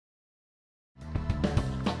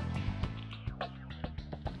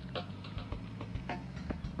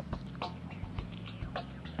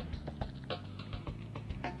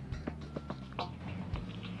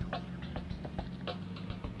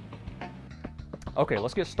Okay,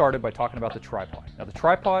 let's get started by talking about the tripod. Now the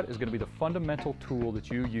tripod is going to be the fundamental tool that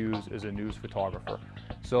you use as a news photographer.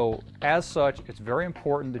 So as such, it's very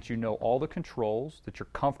important that you know all the controls, that you're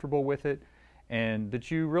comfortable with it, and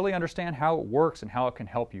that you really understand how it works and how it can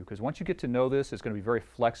help you. Because once you get to know this, it's going to be very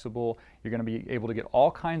flexible. You're going to be able to get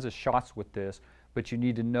all kinds of shots with this, but you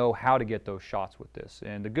need to know how to get those shots with this.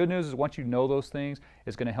 And the good news is once you know those things,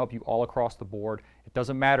 it's going to help you all across the board. It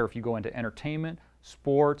doesn't matter if you go into entertainment,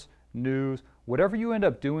 sports, news, whatever you end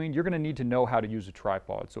up doing, you're going to need to know how to use a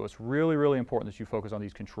tripod. So it's really, really important that you focus on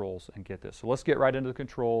these controls and get this. So let's get right into the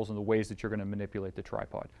controls and the ways that you're going to manipulate the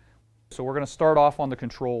tripod. So we're going to start off on the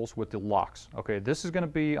controls with the locks. Okay, this is going to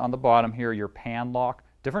be on the bottom here, your pan lock.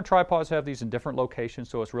 Different tripods have these in different locations,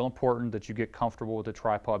 so it's real important that you get comfortable with the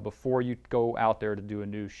tripod before you go out there to do a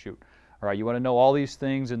news shoot. All right, you want to know all these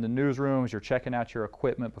things in the newsrooms. You're checking out your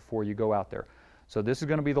equipment before you go out there. So this is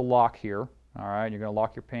going to be the lock here. All right, you're going to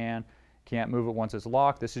lock your pan. Can't move it once it's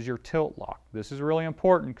locked. This is your tilt lock. This is really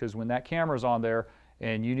important because when that camera's on there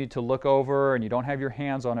and you need to look over and you don't have your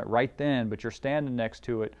hands on it right then, but you're standing next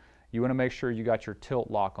to it, you want to make sure you got your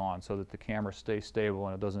tilt lock on so that the camera stays stable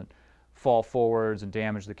and it doesn't fall forwards and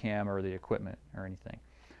damage the camera or the equipment or anything.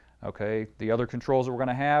 Okay, the other controls that we're going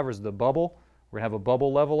to have is the bubble. We're going to have a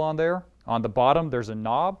bubble level on there. On the bottom there's a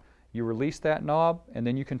knob. You release that knob and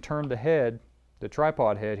then you can turn the head, the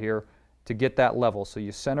tripod head here, to get that level. So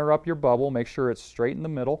you center up your bubble, make sure it's straight in the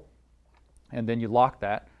middle, and then you lock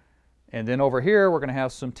that. And then over here we're going to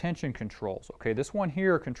have some tension controls. Okay, this one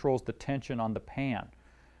here controls the tension on the pan.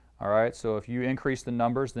 All right, so if you increase the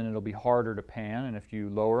numbers, then it'll be harder to pan, and if you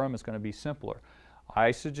lower them, it's going to be simpler.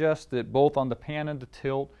 I suggest that both on the pan and the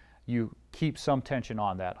tilt, you keep some tension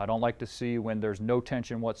on that. I don't like to see when there's no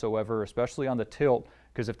tension whatsoever, especially on the tilt,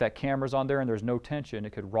 because if that camera's on there and there's no tension,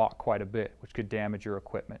 it could rock quite a bit, which could damage your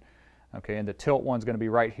equipment. Okay, and the tilt one's going to be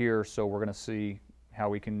right here, so we're going to see how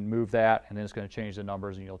we can move that, and then it's going to change the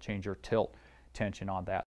numbers, and you'll change your tilt tension on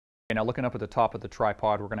that. Okay, now looking up at the top of the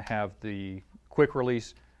tripod, we're going to have the quick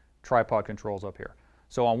release tripod controls up here.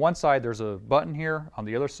 So on one side there's a button here, on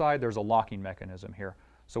the other side there's a locking mechanism here.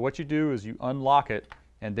 So what you do is you unlock it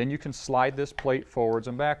and then you can slide this plate forwards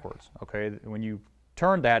and backwards. Okay, when you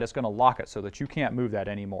turn that, it's going to lock it so that you can't move that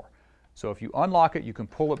anymore. So if you unlock it, you can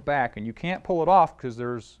pull it back, and you can't pull it off because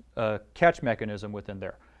there's a catch mechanism within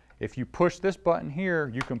there. If you push this button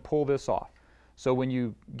here, you can pull this off. So when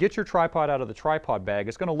you get your tripod out of the tripod bag,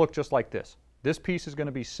 it's going to look just like this. This piece is going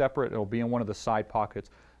to be separate. It'll be in one of the side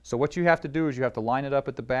pockets. So what you have to do is you have to line it up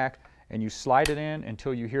at the back and you slide it in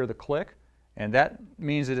until you hear the click, and that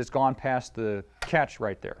means that it's gone past the catch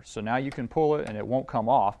right there. So now you can pull it and it won't come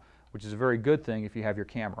off, which is a very good thing if you have your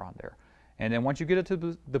camera on there. And then once you get it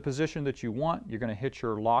to the position that you want, you're going to hit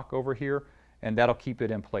your lock over here and that'll keep it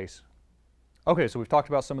in place. Okay, so we've talked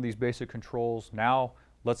about some of these basic controls. Now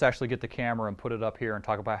let's actually get the camera and put it up here and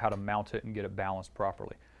talk about how to mount it and get it balanced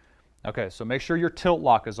properly. Okay, so make sure your tilt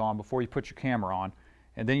lock is on before you put your camera on.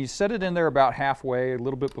 And then you set it in there about halfway, a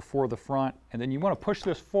little bit before the front, and then you want to push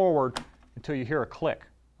this forward until you hear a click.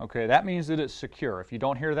 Okay, that means that it's secure. If you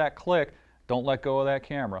don't hear that click, don't let go of that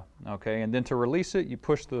camera. Okay, and then to release it, you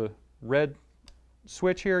push the red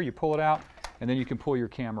switch here, you pull it out, and then you can pull your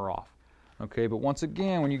camera off. Okay, but once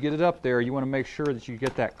again, when you get it up there, you want to make sure that you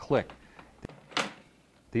get that click.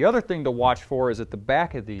 The other thing to watch for is at the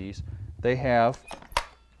back of these, they have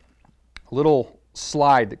a little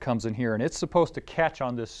slide that comes in here, and it's supposed to catch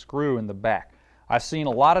on this screw in the back. I've seen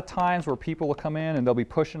a lot of times where people will come in and they'll be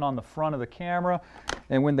pushing on the front of the camera,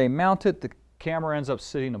 and when they mount it, the camera ends up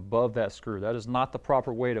sitting above that screw. That is not the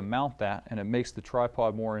proper way to mount that, and it makes the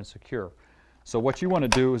tripod more insecure. So what you want to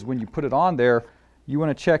do is when you put it on there, you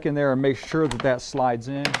want to check in there and make sure that that slides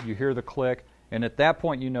in, you hear the click, and at that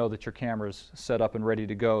point you know that your camera is set up and ready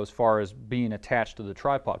to go as far as being attached to the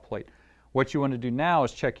tripod plate. What you want to do now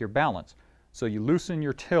is check your balance. So you loosen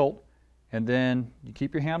your tilt, and then you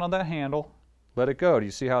keep your hand on that handle, let it go. Do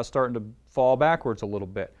you see how it's starting to fall backwards a little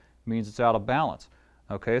bit? It means it's out of balance.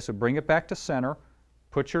 Okay, so bring it back to center,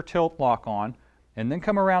 put your tilt lock on, and then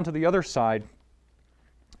come around to the other side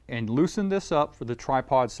and loosen this up for the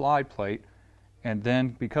tripod slide plate. And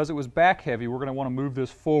then because it was back heavy, we're going to want to move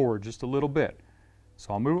this forward just a little bit.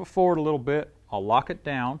 So I'll move it forward a little bit, I'll lock it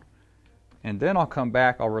down, and then I'll come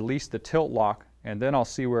back, I'll release the tilt lock, and then I'll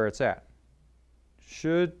see where it's at.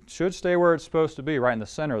 Should stay where it's supposed to be, right in the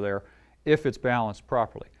center there, if it's balanced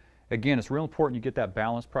properly. Again, it's real important you get that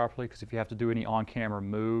balance properly, because if you have to do any on-camera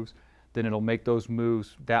moves, then it'll make those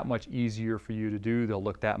moves that much easier for you to do. They'll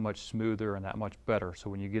look that much smoother and that much better. So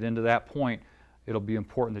when you get into that point, it'll be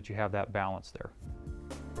important that you have that balance there.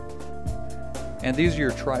 And these are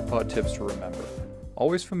your tripod tips to remember.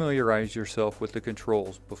 Always familiarize yourself with the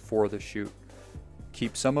controls before the shoot.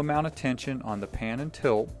 Keep some amount of tension on the pan and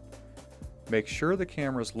tilt. Make sure the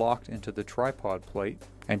camera is locked into the tripod plate,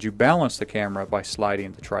 and you balance the camera by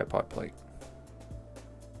sliding the tripod plate.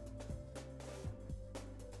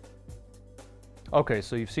 Okay,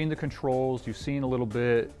 so you've seen the controls, you've seen a little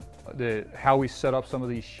bit how we set up some of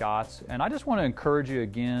these shots, and I just want to encourage you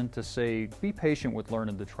again to say be patient with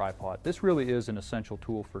learning the tripod. This really is an essential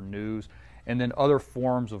tool for news and then other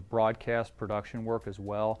forms of broadcast production work as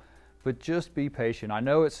well. But just be patient. I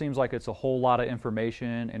know it seems like it's a whole lot of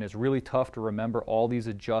information and it's really tough to remember all these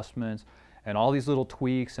adjustments and all these little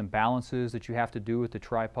tweaks and balances that you have to do with the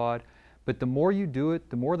tripod. But the more you do it,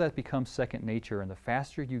 the more that becomes second nature and the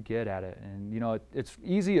faster you get at it. And you know, it's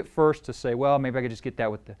easy at first to say, well, maybe I could just get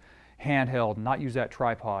that with the handheld and not use that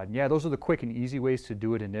tripod. And yeah, those are the quick and easy ways to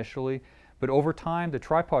do it initially. But over time, the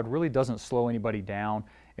tripod really doesn't slow anybody down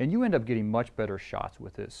and you end up getting much better shots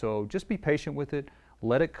with it. So just be patient with it.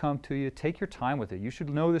 Let it come to you. Take your time with it. You should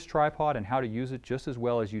know this tripod and how to use it just as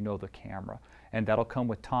well as you know the camera. And that'll come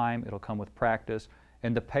with time. It'll come with practice.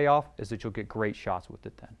 And the payoff is that you'll get great shots with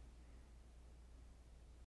it then.